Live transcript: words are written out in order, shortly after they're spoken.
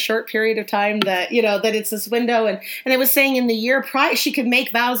short period of time that, you know, that it's this window. And it was saying in the year prior, she could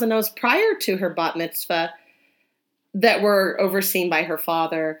make vows and oaths prior to her bat mitzvah that were overseen by her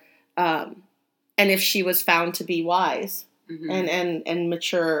father. And if she was found to be wise and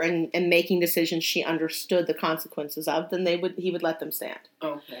mature and making decisions she understood the consequences of, then he would let them stand.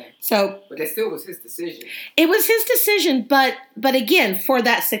 Okay. So, but that still was his decision. It was his decision, but again, for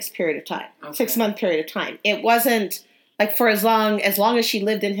that 6 month period of time, it wasn't like for as long as she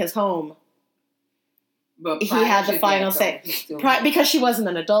lived in his home. But he had the final say because she wasn't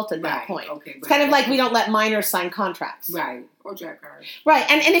an adult at that point. Okay, it's kind of like we don't let minors sign contracts. Right. Or jack cards. Right.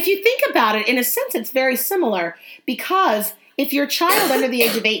 And if you think about it, in a sense, it's very similar because if your child under the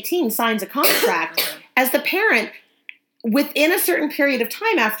age of 18 signs a contract, as the parent, within a certain period of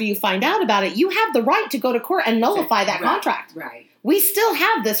time after you find out about it, you have the right to go to court and nullify that contract. Right. We still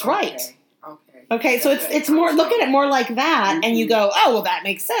have this right. Okay, so it's more, look at it more like that, and you go, oh, well, that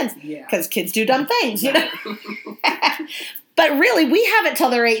makes sense, because kids do dumb things, you know? But really, we have it till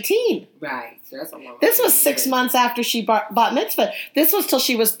they're 18. Right. So that's a long This was 6 months after she bat mitzvah. This was till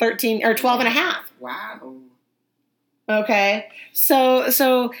she was 13 or 12 and a half. Wow. Okay, so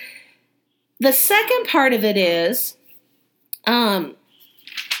the second part of it is,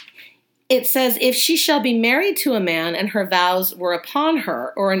 it says, if she shall be married to a man and her vows were upon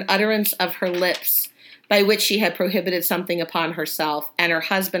her, or an utterance of her lips, by which she had prohibited something upon herself, and her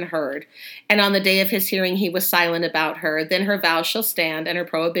husband heard, and on the day of his hearing he was silent about her, then her vows shall stand, and her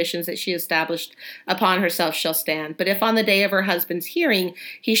prohibitions that she established upon herself shall stand. But if on the day of her husband's hearing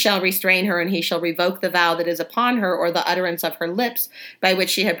he shall restrain her, and he shall revoke the vow that is upon her, or the utterance of her lips, by which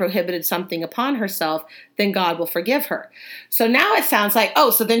she had prohibited something upon herself, then God will forgive her. So now it sounds like,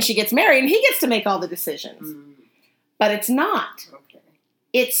 oh, so then she gets married, and he gets to make all the decisions. But it's not. Okay.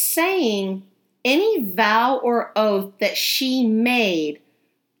 It's saying any vow or oath that she made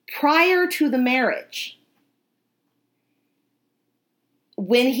prior to the marriage,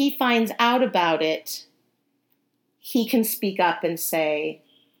 when he finds out about it, he can speak up and say,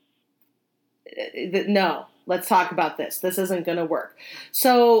 no, let's talk about this. This isn't going to work.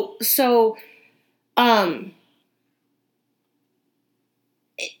 So, and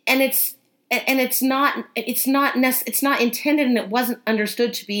it's not intended, and it wasn't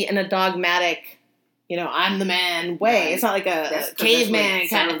understood to be in a dogmatic, you know, I'm the man way. Right. It's not like a caveman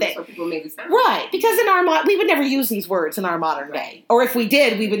kind of thing. That's what people make it sound. Right, because we would never use these words in our modern day, or if we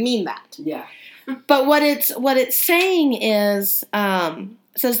did, we would mean that. Yeah. But what it's saying is,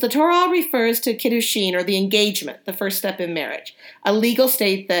 it says the Torah refers to kiddushin, or the engagement, the first step in marriage, a legal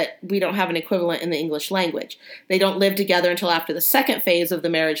state that we don't have an equivalent in the English language. They don't live together until after the second phase of the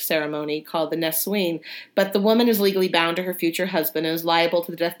marriage ceremony, called the nesuin, but the woman is legally bound to her future husband and is liable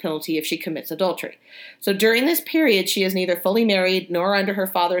to the death penalty if she commits adultery. So during this period, she is neither fully married nor under her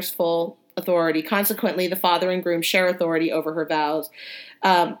father's full authority. Consequently, the father and groom share authority over her vows,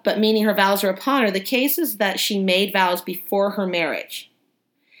 but meaning her vows are upon her. The case is that she made vows before her marriage,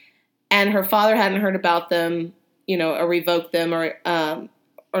 and her father hadn't heard about them, you know, or revoked them, or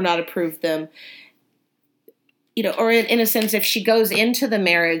not approved them, you know, or in a sense, if she goes into the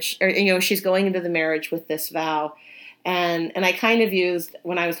marriage, or, you know, she's going into the marriage with this vow, and I kind of used,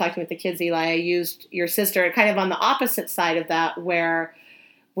 when I was talking with the kids, Eli, I used your sister kind of on the opposite side of that, where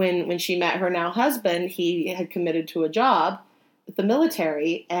when she met her now husband, he had committed to a job with the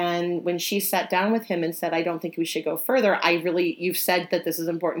military, and when she sat down with him and said, I don't think we should go further, you've said that this is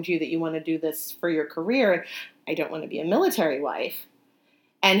important to you, that you want to do this for your career, I don't want to be a military wife.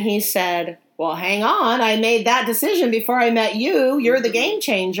 And he said, well, hang on, I made that decision before I met you, you're the game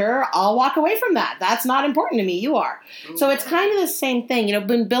changer, I'll walk away from that, that's not important to me, you are. So it's kind of the same thing, you know,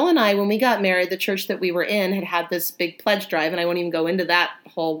 when Bill and I, when we got married, the church that we were in had this big pledge drive, and I won't even go into that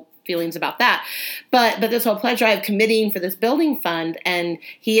whole feelings about that, but this whole pledge drive committing for this building fund, and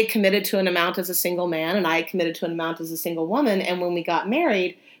he had committed to an amount as a single man, and I had committed to an amount as a single woman, and when we got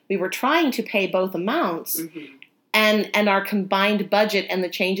married, we were trying to pay both amounts, and our combined budget and the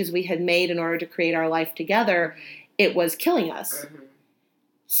changes we had made in order to create our life together, it was killing us.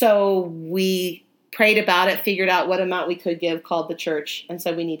 So we prayed about it, figured out what amount we could give, called the church, and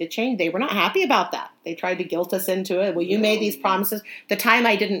said we need to change. They were not happy about that. They tried to guilt us into it. Well, you made these promises. The time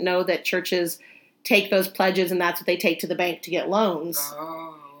I didn't know that churches take those pledges, and that's what they take to the bank to get loans.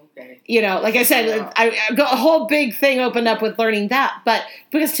 Oh, okay. You know, like I said, a whole big thing opened up with learning that. But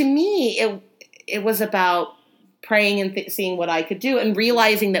because to me, it was about praying and seeing what I could do, and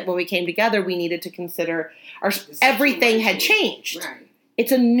realizing that when we came together, we needed to consider everything had changed. Right.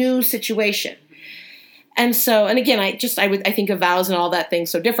 It's a new situation. And so, and again, I think of vows and all that thing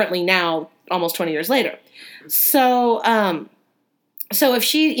so differently now, almost 20 years later. So so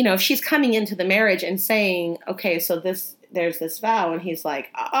if if she's coming into the marriage and saying, okay, so there's this vow, and he's like,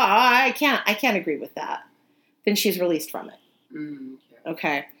 I can't agree with that, then she's released from it.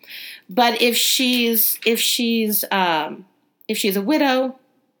 Okay. But if she's a widow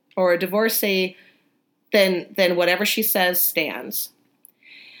or a divorcee, then whatever she says stands.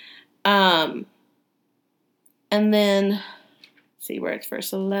 And then see where it's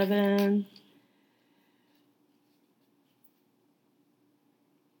verse 11.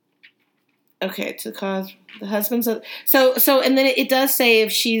 Okay, to cause the husband's so and then it does say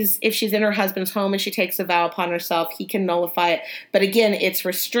if she's in her husband's home and she takes a vow upon herself, he can nullify it. But again, it's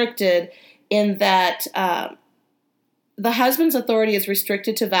restricted in that the husband's authority is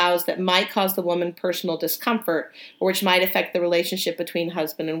restricted to vows that might cause the woman personal discomfort or which might affect the relationship between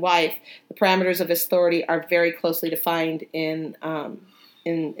husband and wife. The parameters of his authority are very closely defined in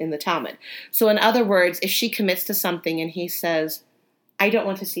the Talmud. So in other words, if she commits to something and he says, I don't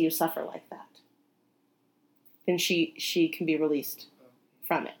want to see you suffer like that, then she can be released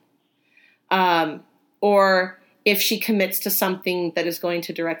from it. Or if she commits to something that is going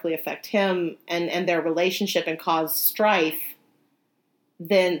to directly affect him and their relationship and cause strife,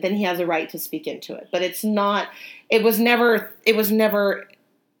 then he has a right to speak into it. But it was never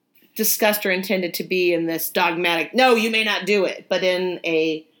discussed or intended to be in this dogmatic, no, you may not do it, but in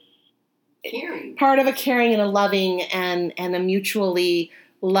a caring. Part of a caring and a loving and a mutually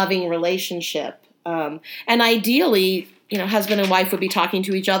loving relationship. And ideally, husband and wife would be talking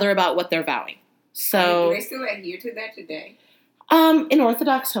to each other about what they're vowing. So do they still adhere to that today? In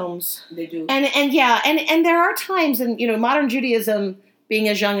Orthodox homes. They do. And there are times in, modern Judaism being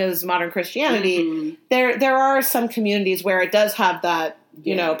as young as modern Christianity, there are some communities where it does have that,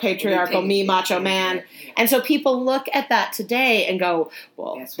 patriarchal me, macho man. Yeah. And so people look at that today and go,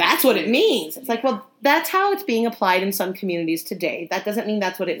 well, that's what it means. It's like, well, that's how it's being applied in some communities today. That doesn't mean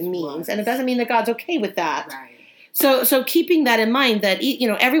that's what it means. And it doesn't mean that God's okay with that. Right. So keeping that in mind that,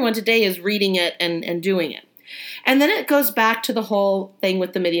 everyone today is reading it and doing it. And then it goes back to the whole thing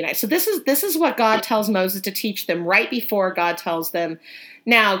with the Midianites. So this is what God tells Moses to teach them right before God tells them,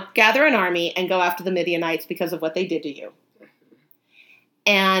 now gather an army and go after the Midianites because of what they did to you.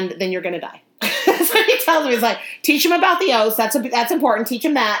 And then you're going to die. So he tells me, he's like, teach them about the oaths. That's important. Teach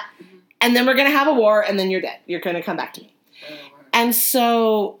them that. And then we're going to have a war, and then you're dead. You're going to come back to me. And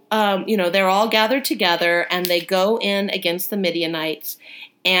so, they're all gathered together, and they go in against the Midianites.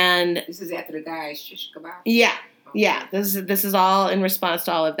 And this is after the guys shish kebab? Yeah. Okay. Yeah. This is all in response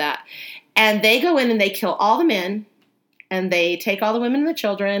to all of that. And they go in and they kill all the men. And they take all the women and the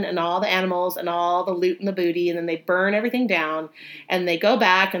children and all the animals and all the loot and the booty, and then they burn everything down. And they go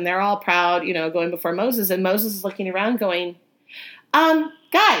back, and they're all proud, going before Moses. And Moses is looking around going,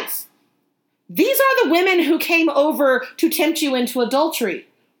 guys, these are the women who came over to tempt you into adultery.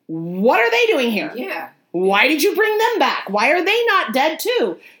 What are they doing here? Yeah. Why did you bring them back? Why are they not dead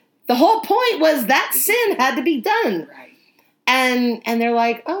too? The whole point was that sin had to be done. Right. And they're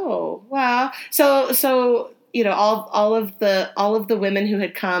like, oh, wow. So all of the women who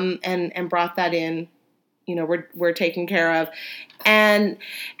had come and brought that in, were taken care of. And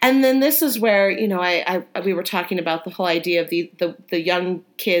then this is where, we were talking about the whole idea of the young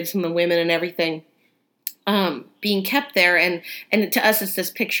kids and the women and everything being kept there. And to us, it's this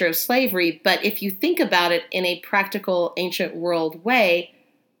picture of slavery. But if you think about it in a practical ancient world way,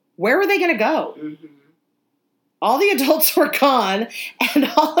 where were they going to go? Mm-hmm. All the adults were gone and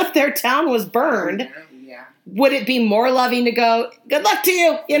all of their town was burned. Yeah. Would it be more loving to go, good luck to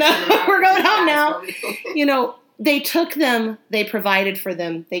you, we're going home now. They took them, they provided for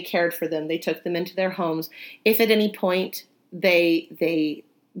them, they cared for them, they took them into their homes. If at any point they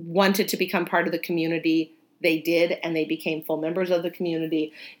wanted to become part of the community, they did, and they became full members of the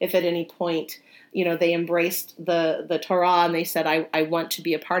community. If at any point, they embraced the Torah and they said, I want to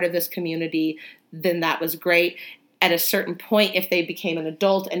be a part of this community, then that was great. At a certain point, if they became an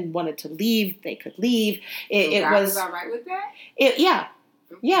adult and wanted to leave, they could leave. God was all right with that? Yeah.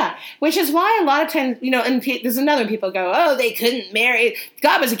 Yeah, which is why a lot of times, and there's another people go, oh, they couldn't marry.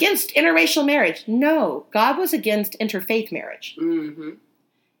 God was against interracial marriage. No, God was against interfaith marriage. Mm-hmm.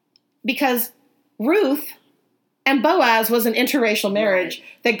 Because Ruth and Boaz was an interracial marriage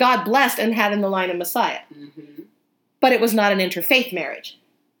that God blessed and had in the line of Messiah. Mm-hmm. But it was not an interfaith marriage.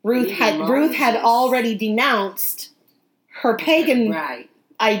 Ruth had already denounced her pagan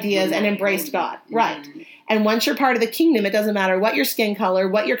ideas and embraced God. Mm-hmm. Right. And once you're part of the kingdom, it doesn't matter what your skin color,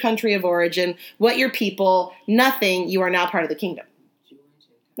 what your country of origin, what your people, nothing, you are now part of the kingdom.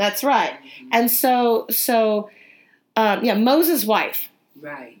 That's right. Mm-hmm. And so, Moses' wife,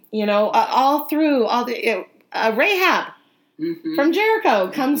 right. all through all the Rahab, from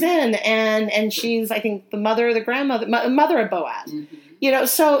Jericho comes in, and she's, I think, the mother or the grandmother, mother of Boaz.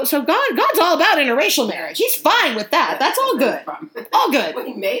 So God's all about interracial marriage. He's fine with that. That's all good. All good. Well,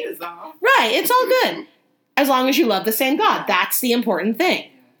 he made us all. Right. It's all good. As long as you love the same God. That's the important thing.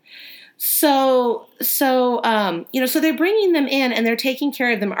 So they're bringing them in and they're taking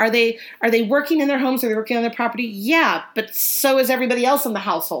care of them. Are they working in their homes? Are they working on their property? Yeah, but so is everybody else in the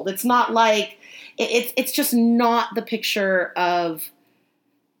household. It's not like, it's just not the picture of,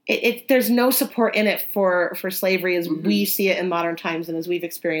 there's no support in it for slavery as we see it in modern times and as we've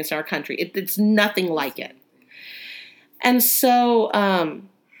experienced in our country. It's nothing like it. And so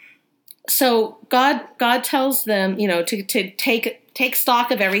God tells them, to take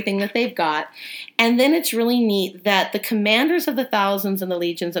stock of everything that they've got. And then it's really neat that the commanders of the thousands and the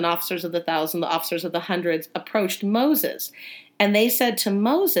legions and officers of the thousand, the officers of the hundreds approached Moses. And they said to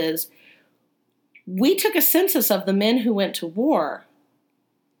Moses, we took a census of the men who went to war.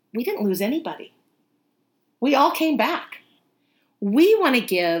 We didn't lose anybody. We all came back. We want to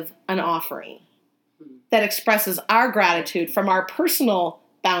give an offering that expresses our gratitude from our personal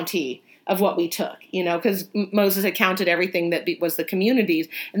bounty of what we took, because Moses had counted everything that was the communities.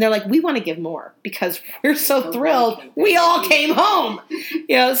 And they're like, we want to give more because we're so thrilled. We all came home.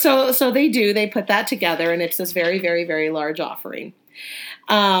 So they do. They put that together, and it's this very, very, very large offering.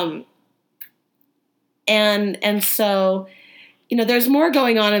 And so, there's more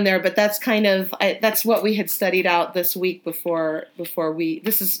going on in there, but that's that's what we had studied out this week before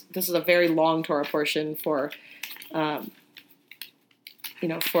this is a very long Torah portion for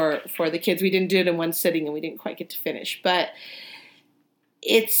the kids. We didn't do it in one sitting and we didn't quite get to finish, but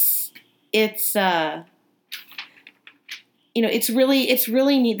it's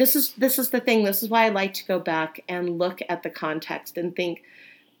really neat. This is the thing. This is why I like to go back and look at the context and think,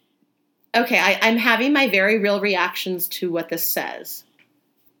 okay, I'm having my very real reactions to what this says.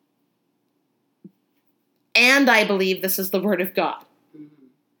 And I believe this is the word of God.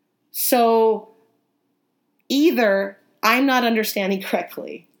 So either I'm not understanding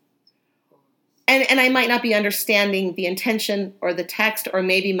correctly, and I might not be understanding the intention or the text or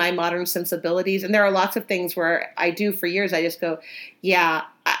maybe my modern sensibilities. And there are lots of things where I do for years. I just go, yeah,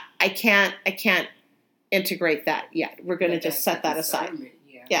 I can't integrate that yet. We're going to just set that aside.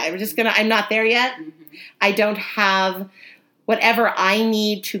 Yeah, I'm not there yet. I don't have whatever I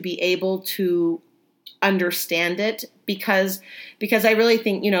need to be able to understand it because I really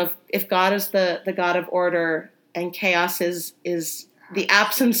think, if God is the God of order and chaos is the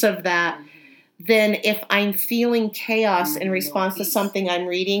absence of that, then if I'm feeling chaos in response to something I'm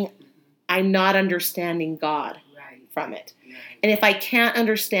reading, I'm not understanding God from it. And if I can't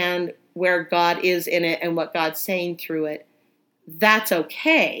understand where God is in it and what God's saying through it, that's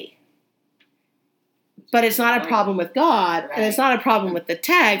okay. But it's not a problem with God, and it's not a problem with the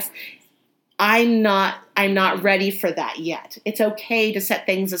text. I'm not ready for that yet. It's okay to set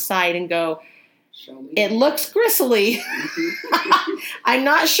things aside and go, it looks gristly. I'm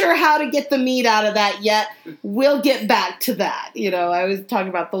not sure how to get the meat out of that yet. We'll get back to that. I was talking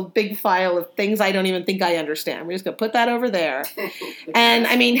about the big file of things I don't even think I understand. We're just going to put that over there. And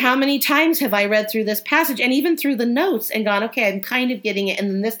I mean, how many times have I read through this passage and even through the notes and gone, okay, I'm kind of getting it. And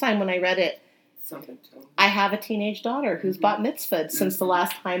then this time when I read it, I have a teenage daughter who's bat mitzvahed since the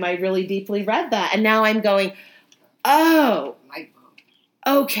last time I really deeply read that. And now I'm going, oh,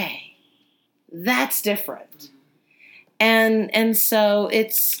 okay. That's different. And so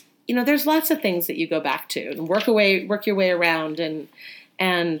it's, there's lots of things that you go back to and work your way around and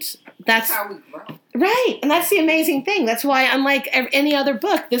that's how we grow. Right. And that's the amazing thing. That's why, unlike any other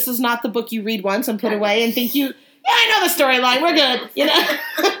book, this is not the book you read once and put away and think I know the storyline. We're good.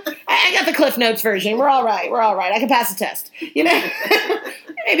 I got the Cliff Notes version. We're all right. I can pass the test.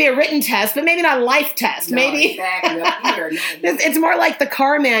 Maybe a written test, but maybe not a life test. No, maybe exactly. it's more like the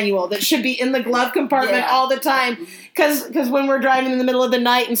car manual that should be in the glove compartment all the time. Because when we're driving in the middle of the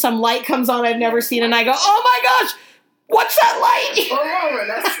night and some light comes on I've never seen, and I go, oh my gosh, what's that light?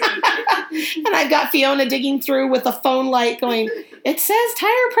 And I've got Fiona digging through with a phone light going, it says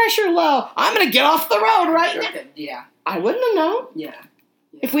tire pressure low. I'm going to get off the road right now. Yeah. I wouldn't have known. Yeah.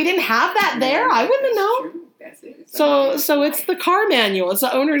 If we didn't have that there, I wouldn't have known. True. That's it. So it's the car manual. It's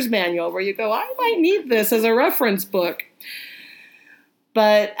the owner's manual where you go, I might need this as a reference book.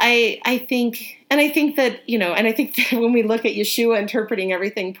 But I think that when we look at Yeshua interpreting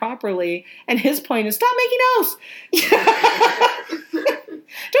everything properly, and his point is stop making oaths.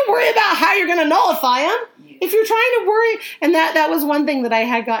 Don't worry about how you're going to nullify them. Yeah. If you're trying to worry, and that was one thing that I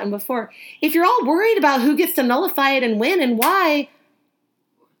had gotten before. If you're all worried about who gets to nullify it and when and why,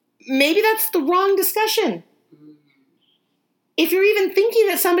 maybe that's the wrong discussion. if you're even thinking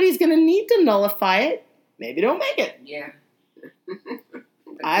that somebody's going to need to nullify it, maybe don't make it. Yeah.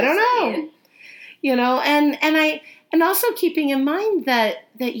 I don't know. You know, and also keeping in mind that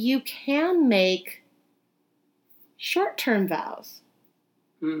you can make short-term vows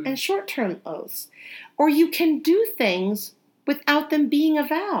and short-term oaths, or you can do things without them being a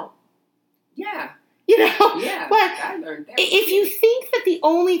vow. Yeah. You know, yeah, but I learned that. If you think that the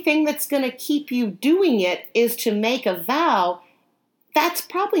only thing that's going to keep you doing it is to make a vow, that's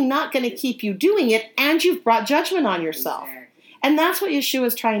probably not going to keep you doing it, and you've brought judgment on yourself. Exactly. And that's what Yeshua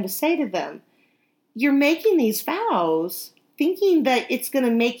is trying to say to them. You're making these vows thinking that it's going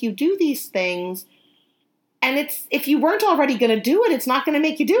to make you do these things, and if you weren't already going to do it, it's not going to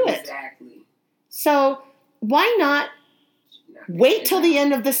make you do it. Exactly. So why not wait till the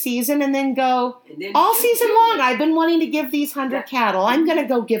end of the season and then go, all season long, I've been wanting to give these 100 cattle. I'm going to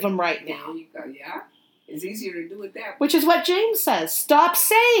go give them right now. There you go, yeah. It's easier to do it that way. Which is what James says. Stop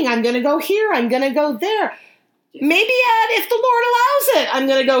saying, I'm going to go here, I'm going to go there. Yeah. Maybe add, if the Lord allows it, I'm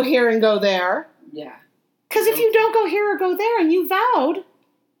going to go here and go there. Yeah. Because if you don't go here or go there and you vowed,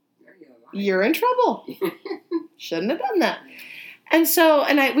 you're in trouble. Shouldn't have done that. And so,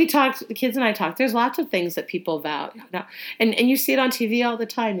 the kids and I talked, there's lots of things that people vow. And you see it on TV all the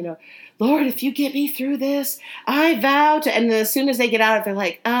time, you know, Lord, if you get me through this, I vow to, and then as soon as they get out, they're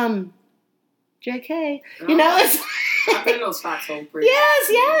like, JK, you know, it's I've been those foxhole prayers. Yes,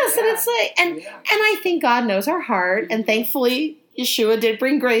 Yeah. and it's like, and I think God knows our heart, and thankfully Yeshua did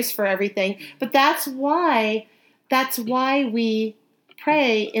bring grace for everything, but that's why we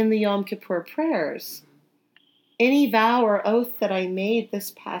pray in the Yom Kippur prayers. Any vow or oath that I made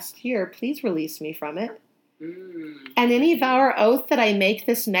this past year, please release me from it. And any vow or oath that I make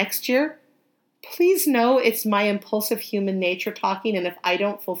this next year, please know it's my impulsive human nature talking, and if I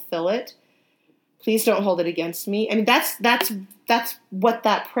don't fulfill it, please don't hold it against me. I mean, that's what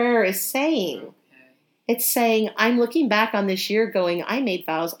that prayer is saying. Okay. It's saying, I'm looking back on this year going, I made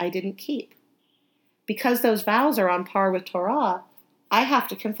vows I didn't keep. Because those vows are on par with Torah, I have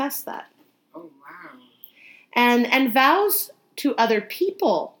to confess that. Oh, wow. And vows to other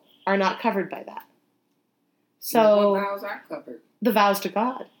people are not covered by that. So what vows are covered? The vows to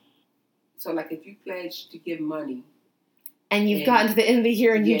God. So, like, if you pledge to give money, and you've gotten to the end of the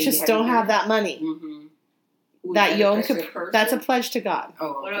year and you just don't have that money, that Yom Kippur, that's a pledge to God. Oh,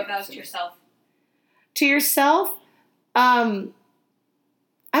 okay. What about vows to yourself? To yourself, I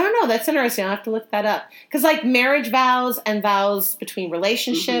don't know. That's interesting. I'll have to look that up. Because like marriage vows and vows between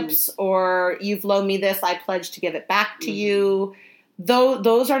relationships, or you've loaned me this, I pledge to give it back to you.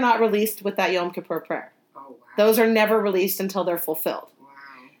 Those are not released with that Yom Kippur prayer. Oh, wow. Those are never released until they're fulfilled. Wow.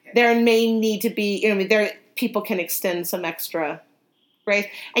 Okay. There may need to be, people can extend some extra grace.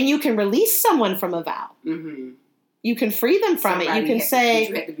 And you can release someone from a vow. Mm-hmm. You can free them from it. You can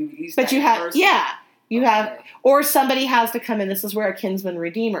say, but you have to be released. But you have, you have, or somebody has to come in. This is where a kinsman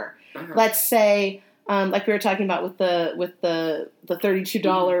redeemer. Let's say, like we were talking about with the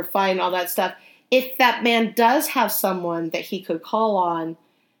 $32 fine, all that stuff. If that man does have someone that he could call on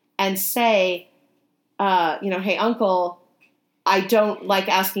and say, hey, uncle, I don't like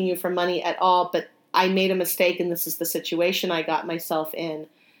asking you for money at all, but I made a mistake and this is the situation I got myself in.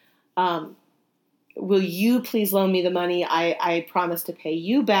 Will you please loan me the money? I promise to pay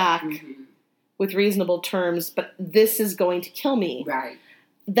you back with reasonable terms, but this is going to kill me. Right.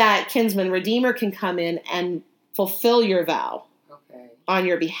 That kinsman redeemer can come in and fulfill your vow on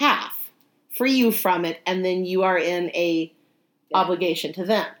your behalf, free you from it, and then you are in a obligation to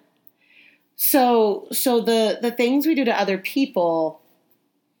them. So the things we do to other people,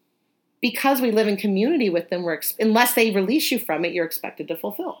 because we live in community with them, unless they release you from it, you're expected to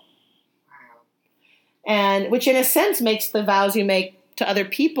fulfill. Wow. And which in a sense makes the vows you make to other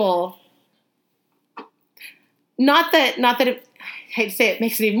people, not that it, I hate to say it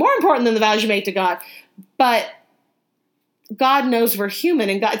makes it even more important than the vows you make to God, but God knows we're human,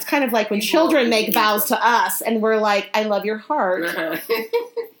 and God, it's kind of like when children make vows to us, and we're like, I love your heart.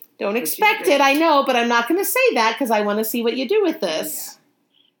 Don't expect it, I know, but I'm not going to say that because I want to see what you do with this. Yeah.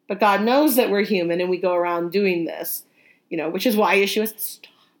 But God knows that we're human and we go around doing this, which is why Yeshua says,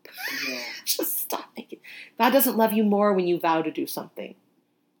 stop. Yeah. Just stop thinking. God doesn't love you more when you vow to do something.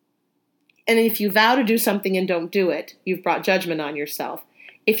 And if you vow to do something and don't do it, you've brought judgment on yourself.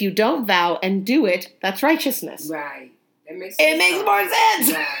 If you don't vow and do it, that's righteousness. Right. It makes more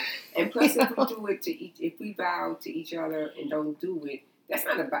sense. Right. And plus, if we do it if we vow to each other and don't do it, that's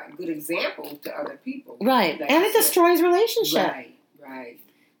not a good example to other people. Right. And it destroys relationship. Right.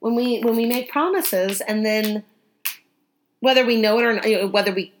 When we make promises, and then whether we know it or not,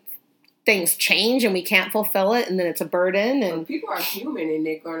 whether we things change and we can't fulfill it, and then it's a burden. And people are human, and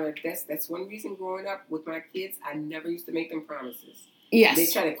they're gonna. That's one reason growing up with my kids, I never used to make them promises. Yes, they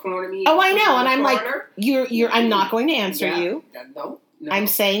try to corner me. Oh, I know, and I'm like, you're. I'm not going to answer you. No. I'm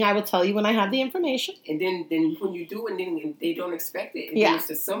saying I will tell you when I have the information. And then when you do, and then they don't expect it. And then it's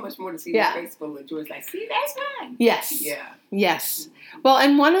just so much more to see their face full of joy. It's like, see, that's right. Yes. Yeah. Yes. Well,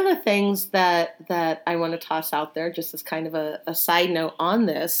 and one of the things that I want to toss out there, just as kind of a side note on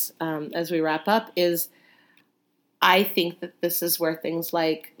this, as we wrap up, is I think that this is where things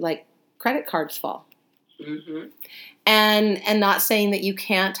like credit cards fall. Mm-hmm. And not saying that you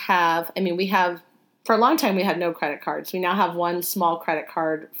can't have. I mean, we have. For a long time, we had no credit cards. We now have one small credit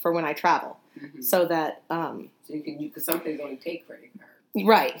card for when I travel, so that so you can because some things only take credit cards,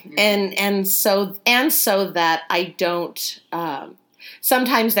 right? Mm-hmm. And so that I don't.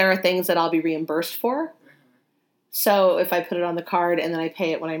 Sometimes there are things that I'll be reimbursed for. Mm-hmm. So if I put it on the card and then I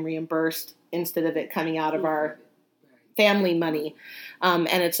pay it when I'm reimbursed instead of it coming out of our family money, and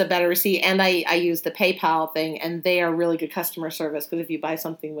it's a better receipt. And I use the PayPal thing, and they are really good customer service because if you buy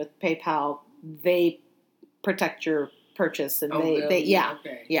something with PayPal, they protect your purchase, and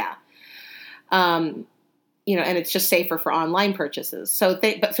yeah. And it's just safer for online purchases. So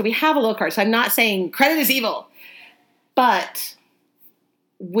we have a low card. So I'm not saying credit is evil, but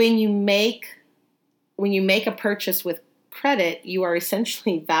when you make a purchase with credit, you are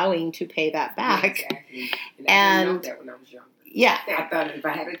essentially vowing to pay that back. Exactly. And I didn't know that when I was younger. Yeah. I thought if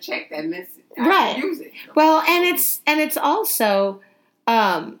I had a check, that meant I could use it. Well, and it's also.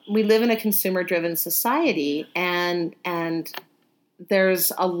 We live in a consumer-driven society, and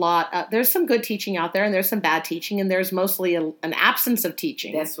there's there's some good teaching out there, and there's some bad teaching, and there's mostly an absence of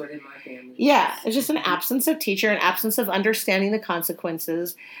teaching. That's what in my family. Yeah, it's just an absence of teacher, an absence of understanding the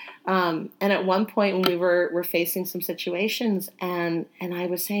consequences. And at one point, when we were facing some situations, and I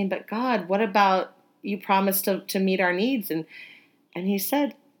was saying, "But God, what about you promised to meet our needs?" And He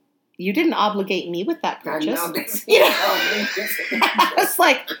said, "You didn't obligate me with that purchase." I was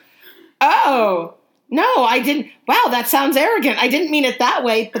like, "Oh, no, I didn't. Wow, that sounds arrogant. I didn't mean it that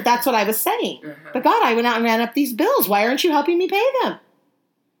way, but that's what I was saying. Uh-huh. But God, I went out and ran up these bills. Why aren't you helping me pay them?"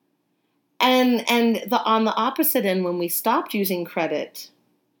 And on the opposite end, when we stopped using credit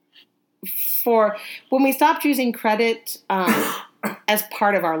as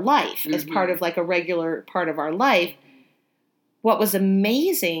part of our life, as part of like a regular part of our life, what was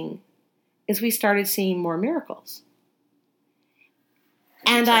amazing is we started seeing more miracles.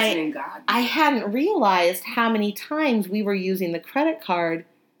 And I hadn't realized how many times we were using the credit card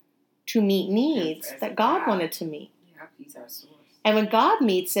to meet needs that God wanted to meet. Yeah, He's our source. And when God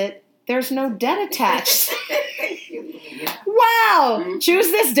meets it, there's no debt attached. Wow!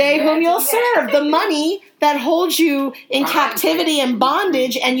 Choose this day whom you'll serve. The money that holds you in captivity and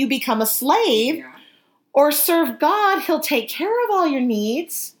bondage and you become a slave. Yeah. Or serve God, He'll take care of all your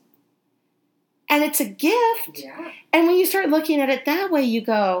needs. And it's a gift. Yeah. And when you start looking at it that way, you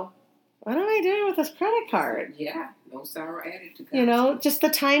go, what am I doing with this credit card? Yeah, no sorrow added to God. Just the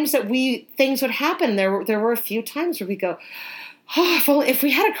times that things would happen. There were a few times where we go, oh, if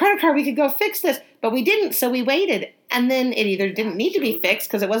we had a credit card, we could go fix this. But we didn't, so we waited. And then it either didn't need to be fixed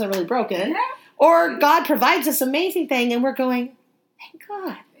because it wasn't really broken, or God provides this amazing thing, and we're going, thank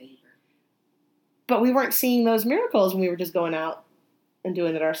God. But we weren't seeing those miracles when we were just going out and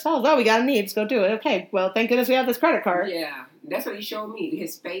doing it ourselves. Oh, we got a need. Let's go do it. Okay. Well, thank goodness we have this credit card. Yeah. That's what He showed me.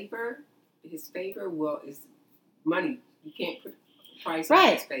 His favor, is money. You can't put a price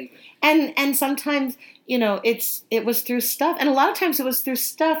on His favor. And sometimes, it was through stuff. And a lot of times it was through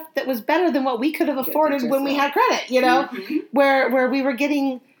stuff that was better than what we could have afforded when we had credit, mm-hmm. where we were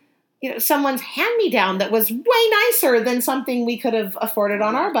getting, someone's hand-me-down that was way nicer than something we could have afforded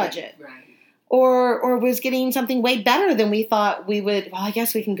on our budget. Right. Or was getting something way better than we thought we would. Well, I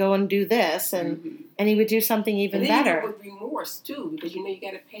guess we can go and do this, and He would do something even better. And with remorse too, because you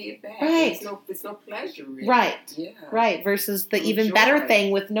got to pay it back. Right. It's no pleasure. Really. Right. Yeah. Right. Versus the even joy. Better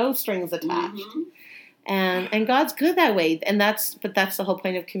thing with no strings attached. Mm-hmm. And God's good that way, but that's the whole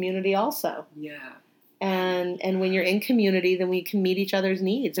point of community also. Yeah. And when you're in community, then we can meet each other's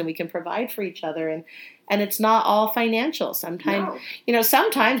needs and we can provide for each other. And it's not all financial. Sometimes,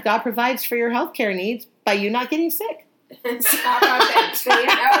 sometimes God provides for your healthcare needs by you not getting sick. How about that? Stay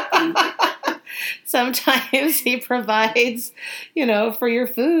healthy. Sometimes He provides, for your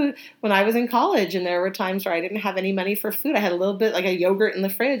food. When I was in college and there were times where I didn't have any money for food, I had a little bit like a yogurt in the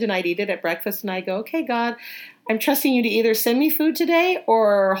fridge and I'd eat it at breakfast and I'd go, okay, God, I'm trusting You to either send me food today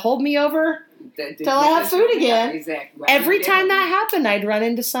or hold me over till I have food again. Exactly. Every time that happened, I'd run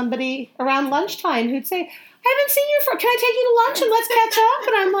into somebody around lunchtime who'd say, I haven't seen you can I take you to lunch and let's catch up?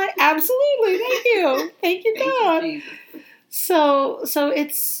 And I'm like, absolutely, thank you. Thank you, God. You, so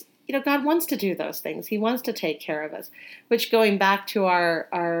it's, God wants to do those things. He wants to take care of us. Which, going back to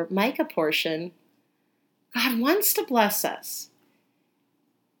our Micah portion, God wants to bless us.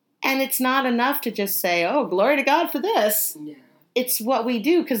 And it's not enough to just say, oh, glory to God for this. Yeah. It's what we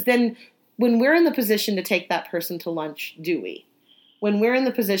do, because then when we're in the position to take that person to lunch, do we? When we're in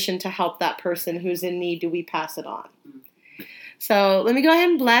the position to help that person who's in need, do we pass it on? Mm-hmm. So let me go ahead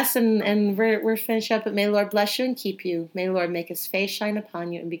and bless, and we're finished up. But may the Lord bless you and keep you. May the Lord make his face shine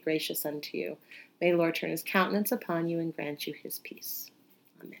upon you and be gracious unto you. May the Lord turn his countenance upon you and grant you his peace.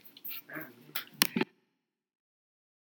 Amen.